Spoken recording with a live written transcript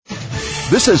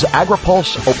This is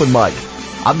AgriPulse Open Mic.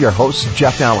 I'm your host,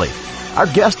 Jeff Nally. Our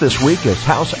guest this week is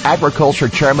House Agriculture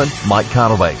Chairman Mike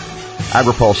Conaway.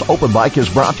 AgriPulse Open Mic is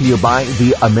brought to you by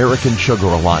the American Sugar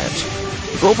Alliance.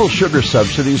 Global sugar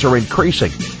subsidies are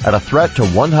increasing at a threat to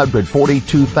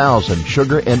 142,000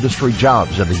 sugar industry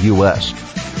jobs in the U.S.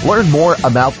 Learn more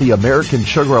about the American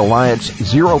Sugar Alliance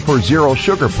Zero for Zero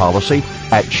sugar policy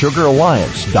at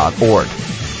sugaralliance.org.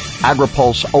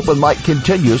 AgriPulse Open Mic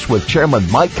continues with Chairman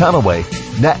Mike Conaway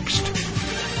next.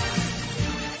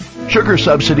 Sugar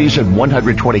subsidies in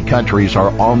 120 countries are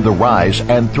on the rise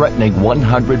and threatening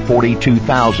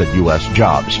 142,000 U.S.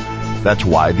 jobs. That's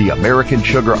why the American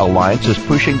Sugar Alliance is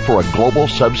pushing for a global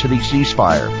subsidy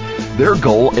ceasefire. Their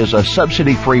goal is a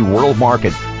subsidy-free world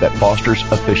market that fosters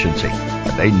efficiency.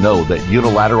 And they know that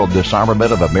unilateral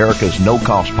disarmament of America's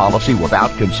no-cost policy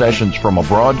without concessions from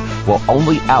abroad will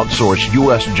only outsource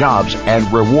U.S. jobs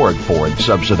and reward foreign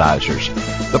subsidizers.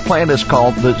 The plan is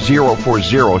called the Zero for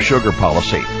Zero sugar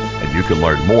policy, and you can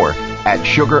learn more at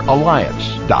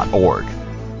sugaralliance.org.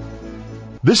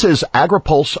 This is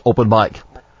AgriPulse Open Mic.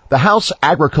 The House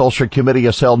Agriculture Committee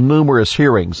has held numerous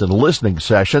hearings and listening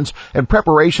sessions in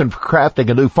preparation for crafting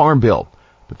a new farm bill.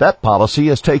 But that policy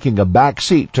is taking a back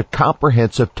seat to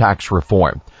comprehensive tax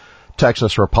reform.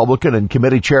 Texas Republican and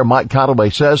committee chair Mike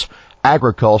Conaway says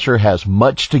agriculture has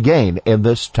much to gain in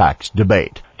this tax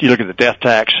debate. You look at the death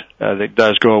tax that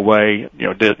does go away.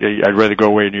 I'd rather go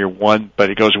away in year 1, but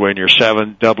it goes away in year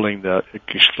 7, doubling the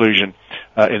exclusion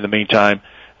in the meantime.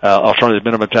 Alternative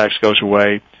minimum tax goes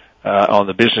away. On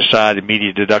the business side,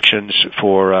 immediate deductions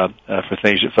for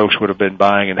things that folks would have been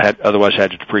buying and otherwise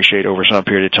had to depreciate over some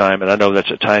period of time. And I know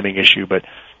that's a timing issue, but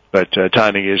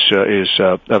timing is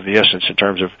of the essence in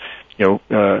terms of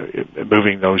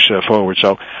moving those forward.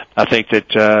 So I think that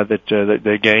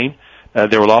they gain.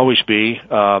 There will always be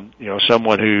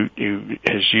someone who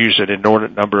has used an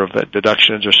inordinate number of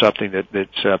deductions or something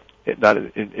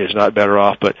is not better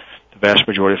off, but the vast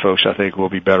majority of folks, I think, will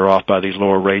be better off by these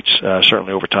lower rates,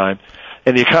 certainly over time.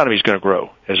 And the economy is going to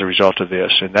grow as a result of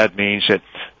this, and that means that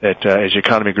as the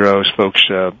economy grows, folks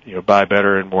buy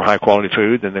better and more high-quality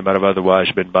food than they might have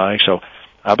otherwise been buying. So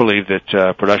I believe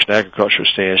that production agriculture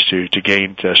stands to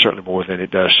gain certainly more than it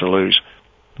does to lose.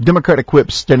 Democratic Whip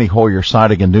Steny Hoyer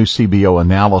citing a new CBO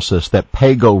analysis that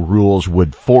PAYGO rules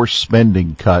would force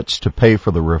spending cuts to pay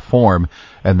for the reform,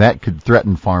 and that could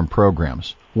threaten farm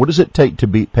programs. What does it take to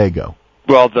beat PAYGO?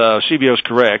 Well, the CBO is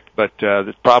correct, but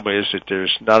the problem is that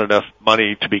there's not enough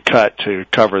money to be cut to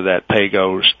cover that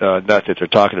PAYGO nut that they're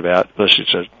talking about. Plus,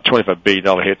 it's a $25 billion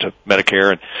hit to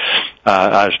Medicare, and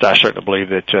I certainly believe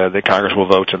that Congress will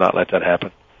vote to not let that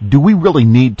happen. Do we really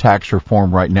need tax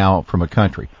reform right now from a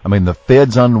country? I mean, the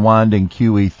Fed's unwinding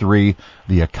QE3,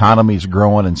 the economy's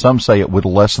growing, and some say it would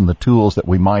lessen the tools that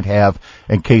we might have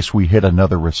in case we hit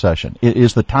another recession.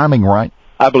 Is the timing right?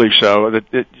 I believe so.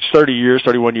 It's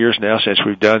 31 years now since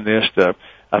we've done this.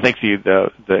 I think the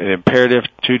imperative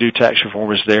to do tax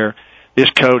reform is there.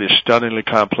 This code is stunningly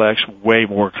complex, way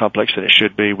more complex than it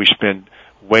should be. We spend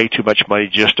way too much money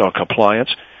just on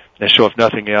compliance. And so if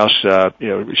nothing else,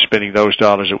 spending those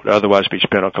dollars that would otherwise be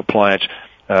spent on compliance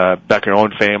back in your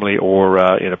own family or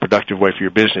in a productive way for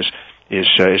your business is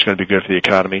going to be good for the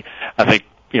economy. I think,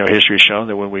 history has shown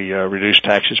that when we reduce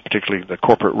taxes, particularly the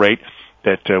corporate rate,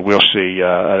 that we'll see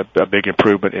a big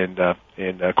improvement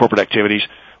in corporate activities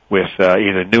with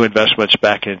either new investments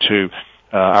back into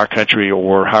our country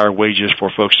or higher wages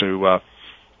for folks to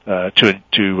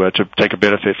take a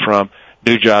benefit from,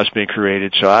 new jobs being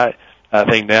created. So I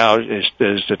think now is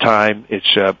the time.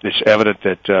 It's evident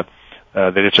that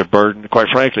it's a burden. Quite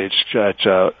frankly, it's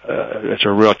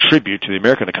a real tribute to the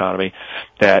American economy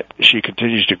that she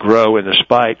continues to grow in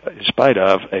spite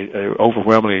of a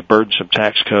overwhelmingly burdensome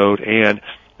tax code and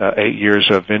 8 years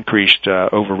of increased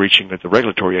overreaching with the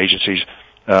regulatory agencies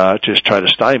to try to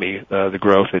stymie the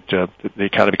growth that the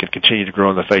economy can continue to grow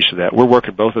in the face of that. We're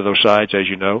working both of those sides, as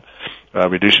you know,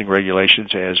 reducing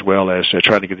regulations as well as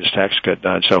trying to get this tax cut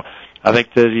done. So I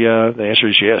think the answer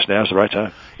is yes. Now's the right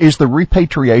time. Is the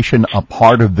repatriation a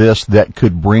part of this that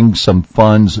could bring some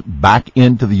funds back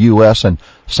into the U.S.? And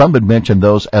some had mentioned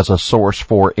those as a source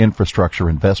for infrastructure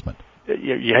investment.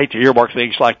 You hate to earmark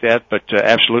things like that, but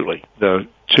absolutely. The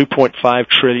 $2.5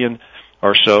 trillion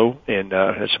or so, and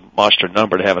it's a monster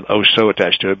number to have an "oh so"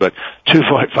 attached to it, but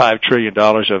 $2.5 trillion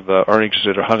of earnings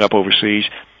that are hung up overseas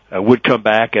would come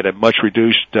back at a much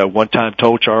reduced one-time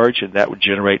toll charge, and that would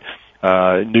generate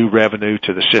new revenue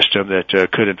to the system that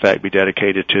could in fact be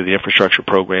dedicated to the infrastructure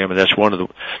program. And that's one of the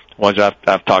ones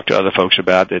I've talked to other folks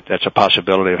about, that's a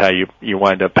possibility of how you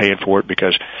wind up paying for it,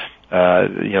 because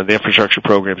the infrastructure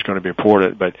program is going to be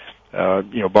important, but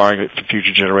borrowing it for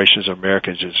future generations of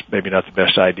Americans is maybe not the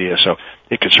best idea. So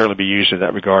it could certainly be used in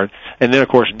that regard. And then, of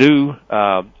course, new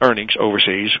earnings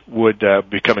overseas would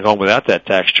be coming home without that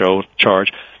tax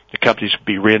charge. The companies would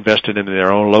be reinvested into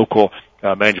their own local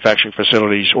manufacturing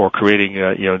facilities or creating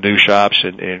new shops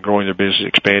and growing their business,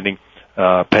 expanding,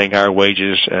 paying higher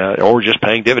wages, or just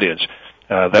paying dividends.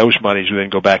 Those monies would then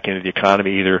go back into the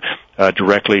economy, either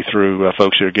directly through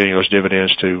folks who are getting those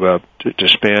dividends to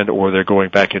spend, or they're going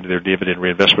back into their dividend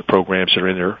reinvestment programs that are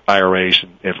in their IRAs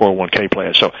and 401k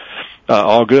plans. So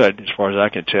all good, as far as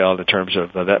I can tell, in terms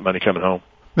of that money coming home.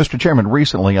 Mr. Chairman,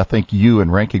 recently I think you and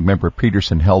Ranking Member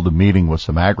Peterson held a meeting with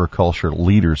some agriculture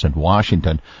leaders in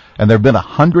Washington, and there have been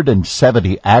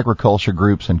 170 agriculture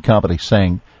groups and companies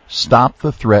saying, stop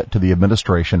the threat to the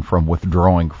administration from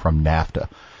withdrawing from NAFTA.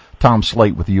 Tom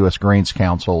Slate with the U.S. Grains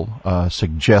Council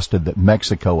suggested that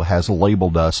Mexico has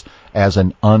labeled us as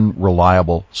an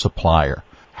unreliable supplier.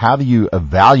 How do you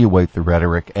evaluate the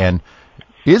rhetoric, and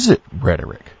is it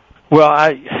rhetoric? Well,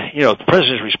 the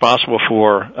president is responsible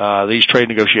for these trade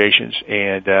negotiations,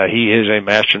 and he is a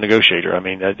master negotiator. I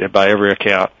mean, by every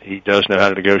account, he does know how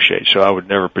to negotiate. So I would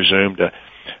never presume to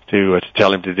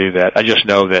tell him to do that. I just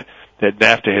know that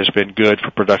NAFTA has been good for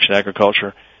production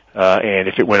agriculture. And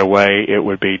if it went away, it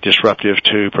would be disruptive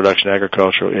to production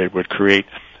agriculture. It would create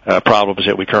problems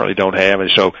that we currently don't have.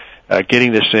 And so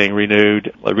getting this thing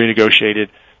renegotiated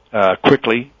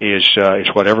quickly is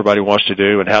what everybody wants to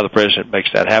do. And how the president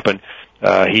makes that happen,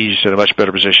 he's in a much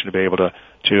better position to be able to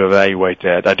evaluate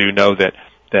that. I do know that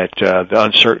the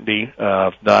uncertainty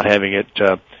of not having it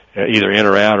either in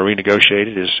or out or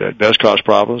renegotiated does cause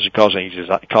problems. It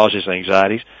causes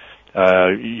anxieties.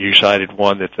 You cited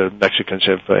one that the Mexicans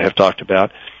have talked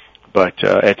about, but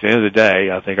at the end of the day,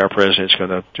 I think our president's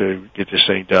going to get this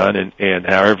thing done, and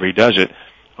however he does it,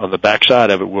 on the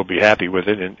backside of it, we'll be happy with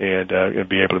it and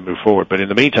be able to move forward. But in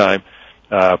the meantime,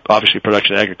 obviously,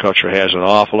 production agriculture has an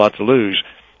awful lot to lose,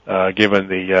 given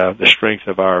the strength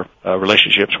of our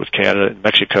relationships with Canada and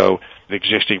Mexico, the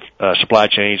existing supply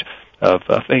chains of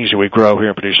things that we grow here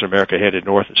and produce in America, headed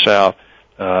north and south.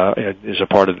 Is a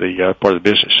part of the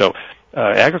business. So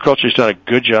agriculture has done a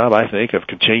good job, I think, of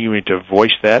continuing to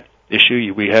voice that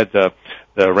issue. We had the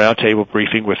roundtable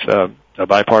briefing with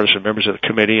bipartisan members of the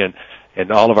committee,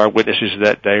 and all of our witnesses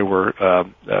that day were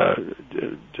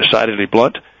decidedly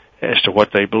blunt as to what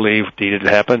they believed needed to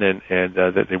happen, and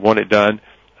that they want it done,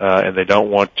 and they don't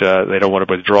want to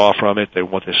withdraw from it. They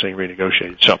want this thing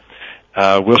renegotiated. So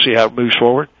we'll see how it moves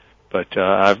forward. But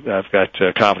I've got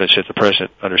confidence that the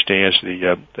president understands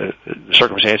the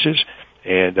circumstances,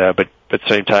 and but at the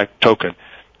same token,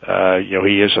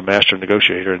 he is a master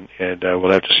negotiator, and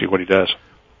we'll have to see what he does.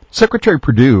 Secretary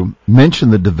Perdue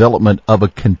mentioned the development of a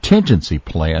contingency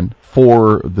plan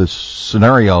for the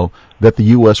scenario that the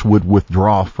U.S. would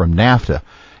withdraw from NAFTA.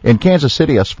 In Kansas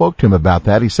City, I spoke to him about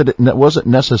that. He said it wasn't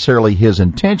necessarily his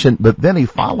intention, but then he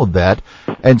followed that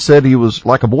and said he was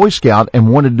like a Boy Scout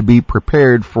and wanted to be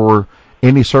prepared for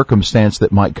any circumstance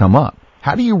that might come up.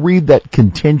 How do you read that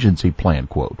contingency plan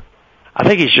quote? I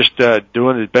think he's just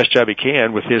doing the best job he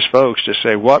can with his folks to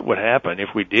say what would happen if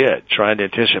we did, trying to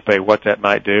anticipate what that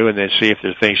might do, and then see if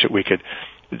there's things that we could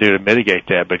do to mitigate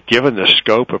that. But given the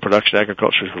scope of production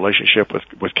agriculture's relationship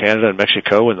with Canada and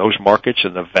Mexico and those markets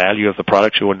and the value of the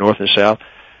products going north and south,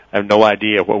 I have no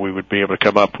idea what we would be able to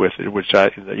come up with, which try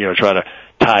to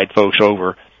tide folks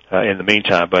over in the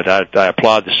meantime. But I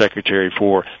applaud the Secretary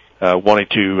for wanting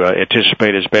to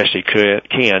anticipate as best he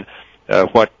can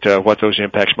what those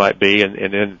impacts might be,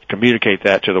 and then communicate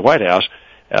that to the White House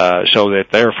so that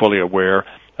they're fully aware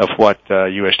of what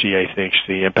USDA thinks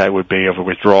the impact would be of a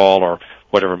withdrawal or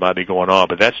whatever might be going on.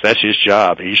 But that's his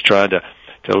job. He's trying to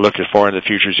look as far into the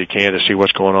future as he can to see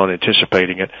what's going on,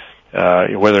 anticipating it.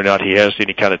 Whether or not he has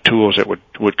any kind of tools that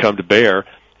would come to bear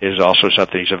is also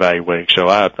something he's evaluating. So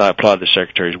I applaud the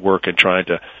Secretary's work in trying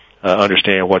to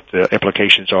understand what the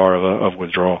implications are of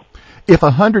withdrawal. If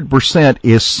 100%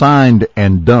 is signed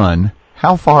and done,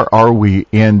 how far are we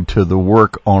into the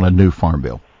work on a new farm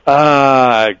bill?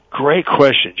 Great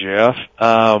question, Jeff.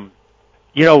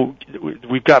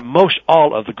 We've got most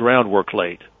all of the groundwork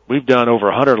laid. We've done over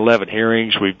 111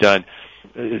 hearings. We've done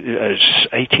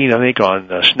 18, I think, on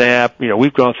SNAP.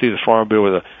 We've gone through the farm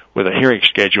bill with a hearing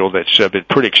schedule that's been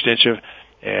pretty extensive,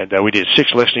 and we did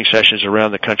 6 listening sessions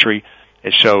around the country.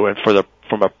 And so,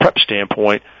 from a prep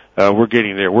standpoint, we're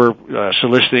getting there. We're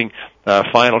soliciting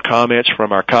final comments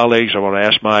from our colleagues. I want to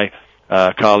ask my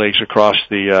colleagues across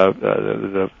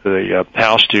the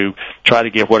House to try to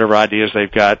get whatever ideas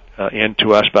they've got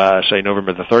into us by, say,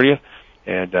 November the 30th,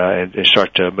 and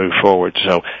start to move forward.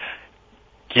 So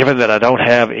given that I don't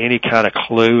have any kind of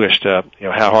clue as to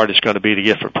how hard it's going to be to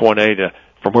get from point A to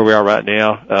from where we are right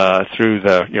now through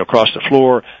the across the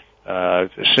floor,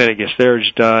 the Senate gets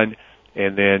theirs done,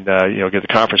 and then get the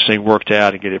conference thing worked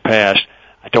out and get it passed.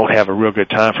 I don't have a real good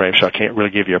time frame, so I can't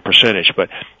really give you a percentage. But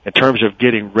in terms of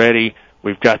getting ready,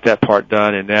 we've got that part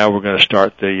done, and now we're going to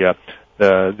start the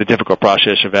difficult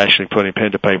process of actually putting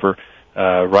pen to paper,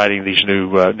 writing these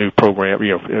new program,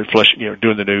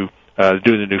 doing the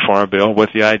new farm bill with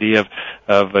the idea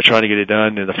of trying to get it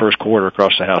done in the first quarter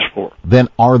across the House floor. Then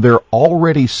are there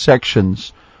already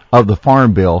sections of the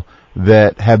farm bill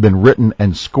that have been written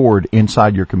and scored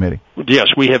inside your committee? Yes,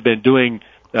 we have been doing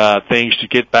things to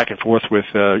get back and forth with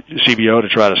CBO to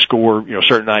try to score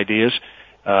certain ideas.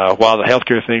 While the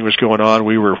healthcare thing was going on,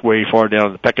 we were way far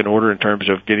down the pecking order in terms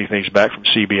of getting things back from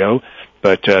CBO.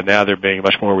 But now they're being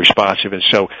much more responsive, and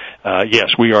so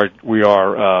yes, we are.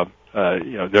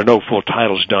 There are no full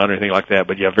titles done or anything like that,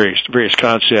 but various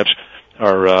concepts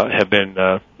have been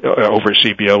over at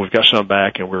CBO. We've got some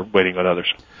back, and we're waiting on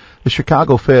others. The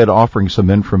Chicago Fed offering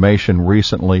some information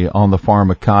recently on the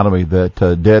farm economy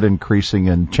that debt increasing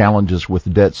and challenges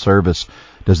with debt service.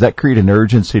 Does that create an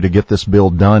urgency to get this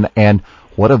bill done? And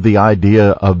what of the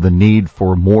idea of the need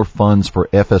for more funds for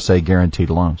FSA guaranteed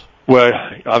loans? Well,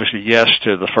 obviously, yes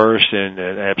to the first and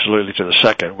absolutely to the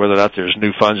second. Whether or not there's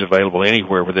new funds available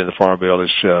anywhere within the Farm Bill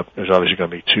is obviously going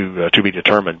to be to be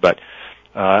determined. But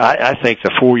I think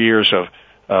the 4 years of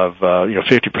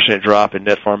 50% drop in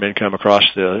net farm income across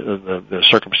the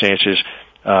circumstances,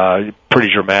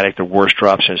 pretty dramatic, the worst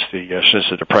drop since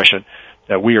the Depression.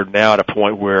 We are now at a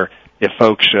point where if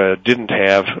folks didn't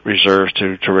have reserves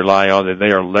to rely on, then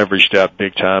they are leveraged up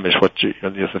big time, is what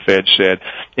the Fed said.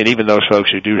 And even those folks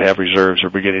who do have reserves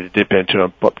are beginning to dip into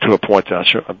them to a point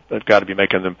that I've got to be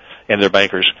making them and their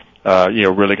bankers,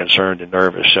 really concerned and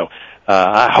nervous. So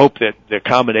I hope that the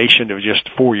combination of just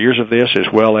 4 years of this, as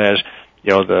well as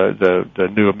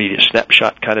the new immediate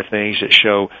snapshot kind of things that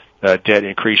show debt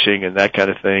increasing and that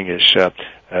kind of thing, is that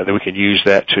we can use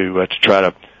that to try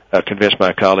to convince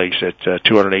my colleagues that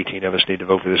 218 of us need to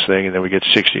vote for this thing, and then we get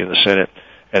 60 in the Senate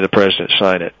and the President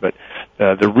sign it. But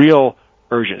the real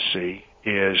urgency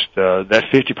is that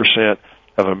 50%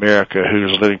 of America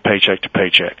who's living paycheck to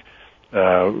paycheck.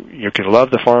 You can love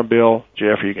the Farm Bill,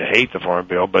 Jeff, or you can hate the Farm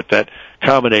Bill, but that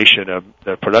combination of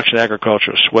the production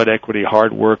agriculture, sweat equity,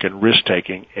 hard work, and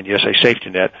risk-taking, and yes, a safety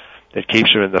net that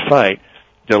keeps them in the fight,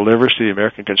 delivers to the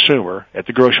American consumer at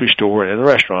the grocery store and in the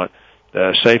restaurant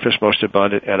the safest, most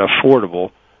abundant, and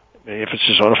affordable,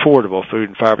 emphasis on affordable, food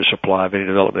and fiber supply of any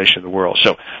developed nation in the world.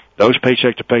 So those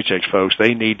paycheck to paychecks folks,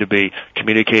 they need to be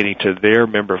communicating to their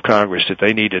member of Congress that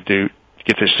they need to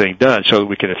get this thing done so that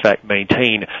we can in fact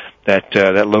maintain that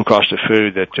low cost of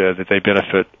food that they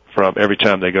benefit from every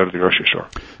time they go to the grocery store.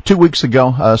 2 weeks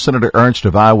ago, Senator Ernst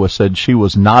of Iowa said she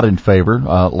was not in favor.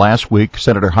 Last week,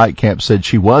 Senator Heitkamp said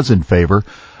she was in favor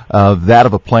of that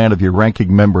of a plan of your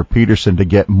ranking member Peterson to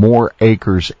get more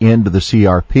acres into the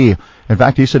CRP. In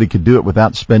fact, he said he could do it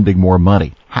without spending more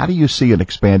money. How do you see an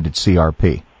expanded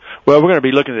CRP? Well, we're going to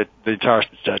be looking at the entire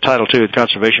Title II of the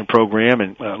Conservation Program,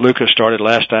 and Lucas started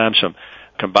last time some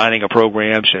combining of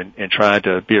programs and trying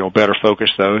to better focus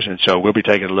those. And so we'll be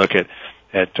taking a look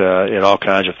at all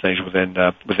kinds of things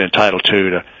within Title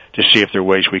II to see if there are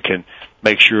ways we can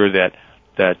make sure that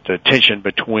the tension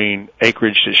between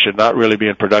acreage that should not really be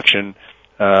in production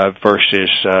versus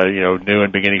new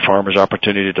and beginning farmers'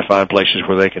 opportunity to find places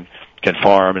where they can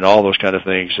farm and all those kind of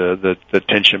things, the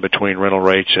tension between rental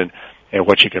rates and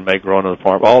what you can make growing on the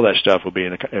farm, all that stuff will be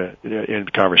in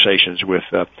conversations with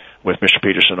Mr.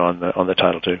 Peterson on the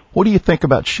Title II. What do you think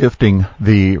about shifting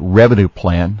the revenue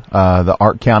plan, the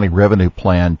Ark County revenue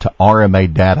plan, to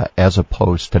RMA data as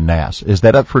opposed to NASS? Is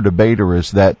that up for debate, or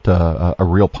is that a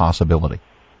real possibility?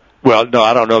 Well, no,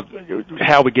 I don't know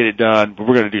how we get it done, but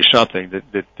we're going to do something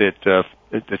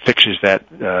that fixes that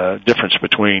difference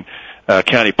between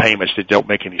county payments that don't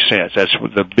make any sense. That's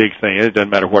the big thing. It doesn't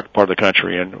matter what part of the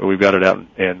country, and we've got it out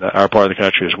in our part of the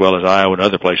country as well as Iowa and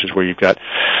other places where you've got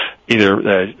either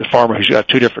the farmer who's got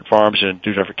two different farms in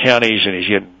two different counties and he's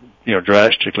getting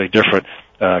drastically different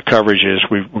coverages.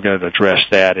 We're going to address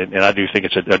that, and I do think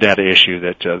it's a data issue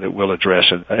that we'll address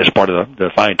as part of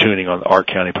the fine tuning on the Ark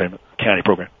County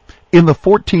program. In the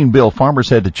 14 bill, farmers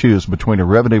had to choose between a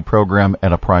revenue program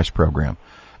and a price program.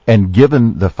 And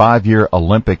given the 5-year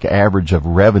Olympic average of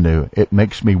revenue, it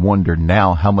makes me wonder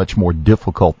now how much more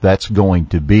difficult that's going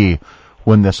to be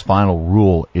when this final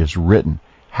rule is written.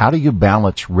 How do you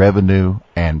balance revenue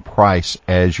and price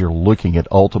as you're looking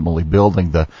at ultimately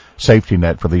building the safety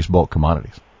net for these bulk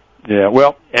commodities? Yeah,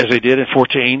 well, as they did in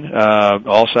 14,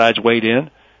 all sides weighed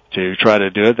in. to try to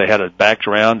do it. They had a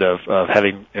background of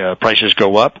having prices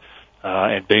go up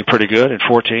and being pretty good in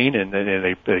 14, and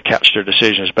they couched their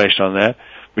decisions based on that.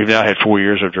 We've now had 4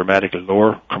 years of dramatically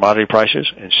lower commodity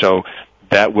prices, and so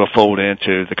that will fold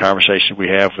into the conversation we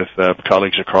have with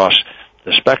colleagues across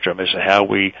the spectrum as to how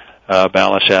we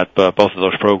balance out both of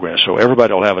those programs. So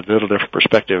everybody will have a little different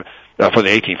perspective for the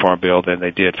 18 Farm Bill than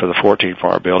they did for the 14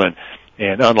 Farm Bill.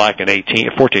 And unlike in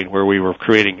 14, where we were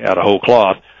creating out of whole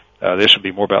cloth, this will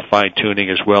be more about fine-tuning,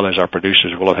 as well as our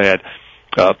producers will have had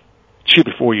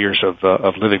 4 years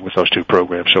of living with those two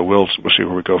programs. So we'll see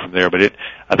where we go from there. But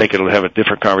I think it'll have a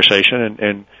different conversation,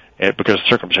 and because the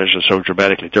circumstances are so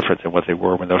dramatically different than what they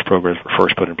were when those programs were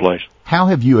first put in place. How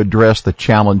have you addressed the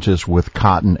challenges with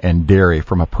cotton and dairy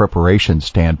from a preparation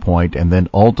standpoint, and then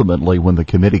ultimately when the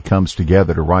committee comes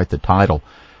together to write the title,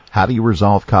 how do you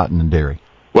resolve cotton and dairy?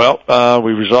 Well,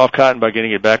 we resolved cotton by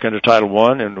getting it back under Title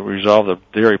I, and we resolved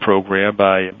the dairy program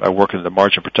by working the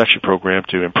margin protection program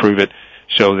to improve it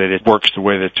so that it works the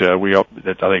way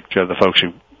that I think the folks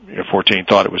who 14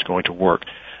 thought it was going to work.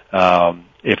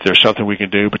 If there's something we can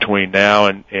do between now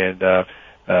and the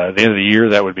end of the year,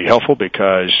 that would be helpful,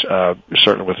 because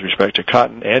certainly with respect to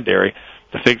cotton and dairy,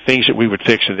 the things that we would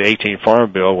fix in the 18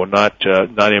 Farm Bill will not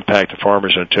impact the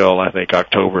farmers until, I think,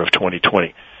 October of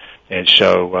 2020. And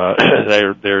so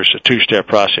there's a two-step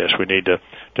process. We need to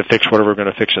fix whatever we're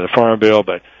going to fix in the Farm Bill,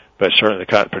 but certainly the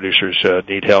cotton producers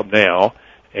need help now.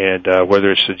 And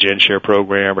whether it's the Gen Share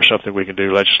program or something we can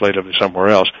do legislatively somewhere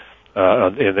else,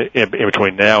 in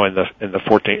between now and the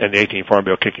 14 and the 18 Farm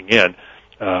Bill kicking in,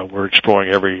 we're exploring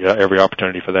every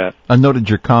opportunity for that. I noted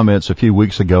your comments a few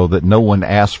weeks ago that no one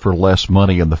asked for less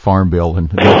money in the Farm Bill, and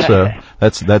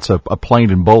that's a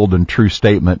plain and bold and true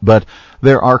statement. But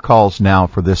there are calls now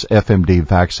for this FMD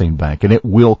vaccine bank, and it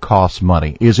will cost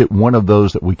money. Is it one of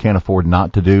those that we can't afford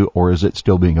not to do, or is it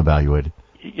still being evaluated?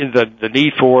 The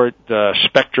need for it, the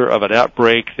specter of an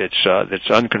outbreak that's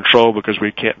uncontrolled because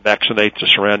we can't vaccinate the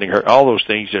surrounding herd, all those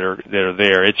things that are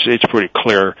there, it's pretty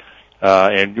clear,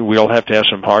 and we'll have to have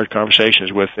some hard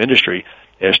conversations with industry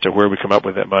as to where we come up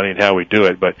with that money and how we do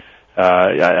it. But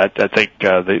I think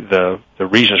the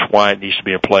reasons why it needs to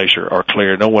be in place are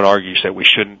clear. No one argues that we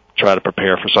shouldn't try to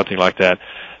prepare for something like that.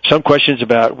 Some questions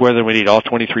about whether we need all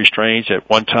 23 strains at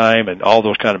one time and all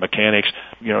those kind of mechanics.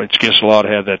 It's against the law to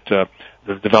have that.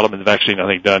 The development of the vaccine, I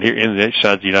think, done here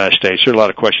inside the United States. There are a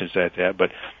lot of questions at that, but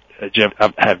Jim,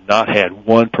 I have not had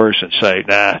one person say,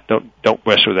 "Nah, don't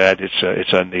mess with that.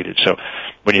 It's unneeded." So,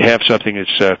 when you have something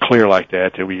that's clear like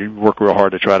that, we work real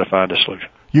hard to try to find a solution.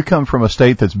 You come from a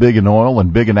state that's big in oil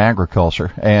and big in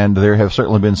agriculture, and there have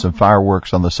certainly been some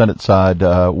fireworks on the Senate side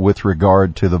with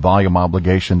regard to the volume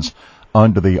obligations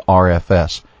under the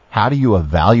RFS. How do you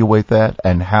evaluate that,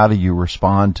 and how do you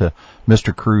respond to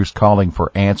Mr. Cruz calling for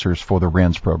answers for the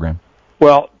RINs program?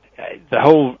 Well, the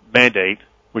whole mandate,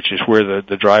 which is where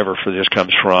the driver for this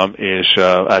comes from, is,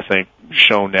 I think,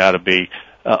 shown now to be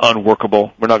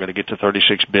unworkable. We're not going to get to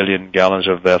 36 billion gallons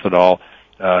of ethanol.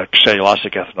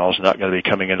 Cellulosic ethanol is not going to be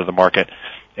coming into the market,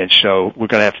 and so we're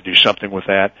going to have to do something with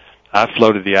that. I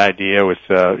floated the idea with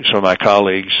some of my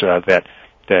colleagues that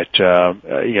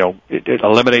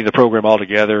eliminating the program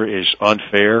altogether is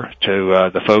unfair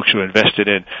to the folks who invested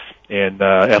in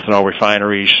ethanol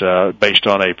refineries based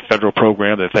on a federal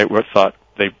program that they thought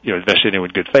they invested in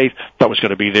with good faith, thought was going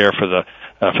to be there for the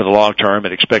long term,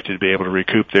 and expected to be able to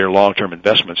recoup their long term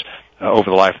investments over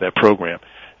the life of that program.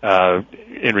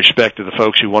 In respect to the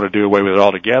folks who want to do away with it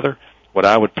altogether, what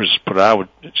I would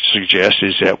suggest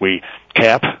is that we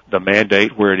cap the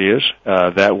mandate where it is.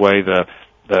 That way the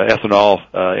ethanol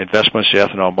investments, the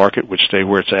ethanol market would stay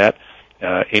where it's at.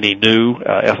 Any new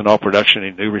ethanol production,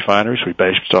 any new refineries, we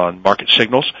based on market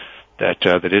signals that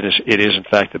it is in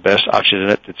fact the best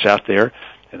oxygenate that's out there,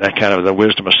 and that kind of the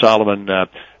wisdom of Solomon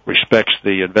respects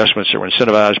the investments that were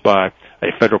incentivized by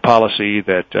a federal policy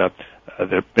that a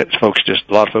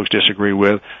lot of folks disagree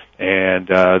with, and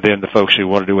then the folks who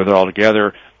want to do it all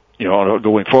together. On a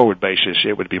going forward basis,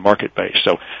 it would be market-based.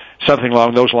 So something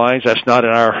along those lines. That's not in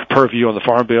our purview on the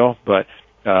Farm Bill, but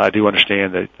I do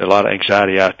understand that a lot of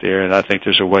anxiety out there, and I think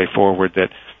there's a way forward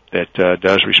that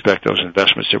does respect those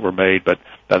investments that were made, but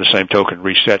by the same token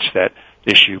resets that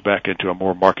issue back into a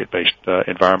more market-based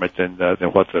environment than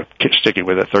what the sticking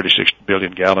with a 36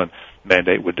 billion gallon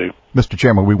mandate would do. Mr.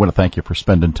 Chairman, we want to thank you for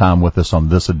spending time with us on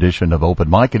this edition of Open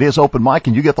Mic. It is Open Mic,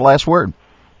 and you get the last word.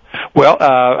 Well,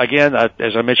 again,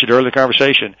 as I mentioned earlier in the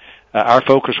conversation, our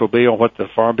focus will be on what the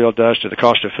Farm Bill does to the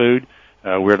cost of food.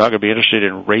 We're not going to be interested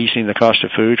in raising the cost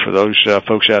of food for those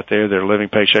folks out there that are living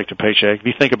paycheck to paycheck. If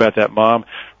you think about that mom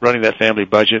running that family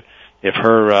budget, if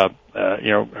her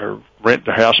her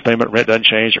house payment, rent doesn't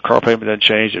change, her car payment doesn't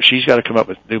change, if she's got to come up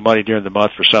with new money during the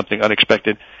month for something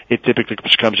unexpected, it typically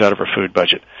comes out of her food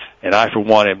budget. And I, for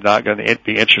one, am not going to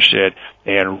be interested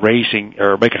in raising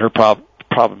or making her problem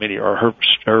or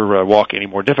her walk any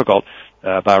more difficult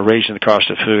by raising the cost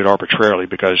of food arbitrarily,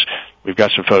 because we've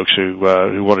got some folks who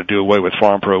want to do away with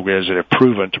farm programs that have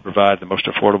proven to provide the most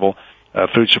affordable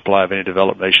food supply of any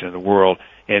developed nation in the world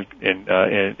in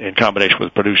combination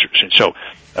with producers. And so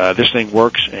this thing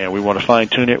works, and we want to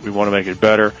fine-tune it. We want to make it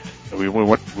better. We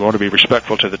want to be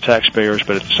respectful to the taxpayers,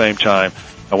 but at the same time,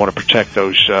 I want to protect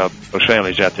those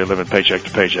families out there living paycheck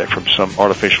to paycheck from some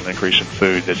artificial increase in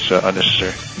food that's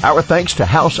unnecessary. Our thanks to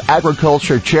House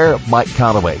Agriculture Chair Mike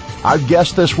Conaway, our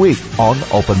guest this week on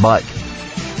Open Mic.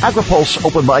 AgriPulse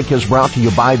Open Mic is brought to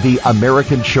you by the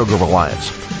American Sugar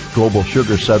Alliance. Global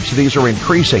sugar subsidies are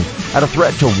increasing at a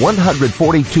threat to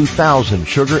 142,000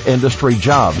 sugar industry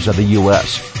jobs in the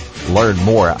U.S. Learn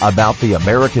more about the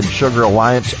American Sugar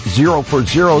Alliance Zero for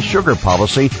Zero sugar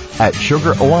policy at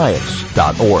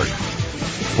sugaralliance.org.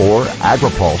 For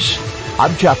AgriPulse,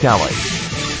 I'm Jeff Daly.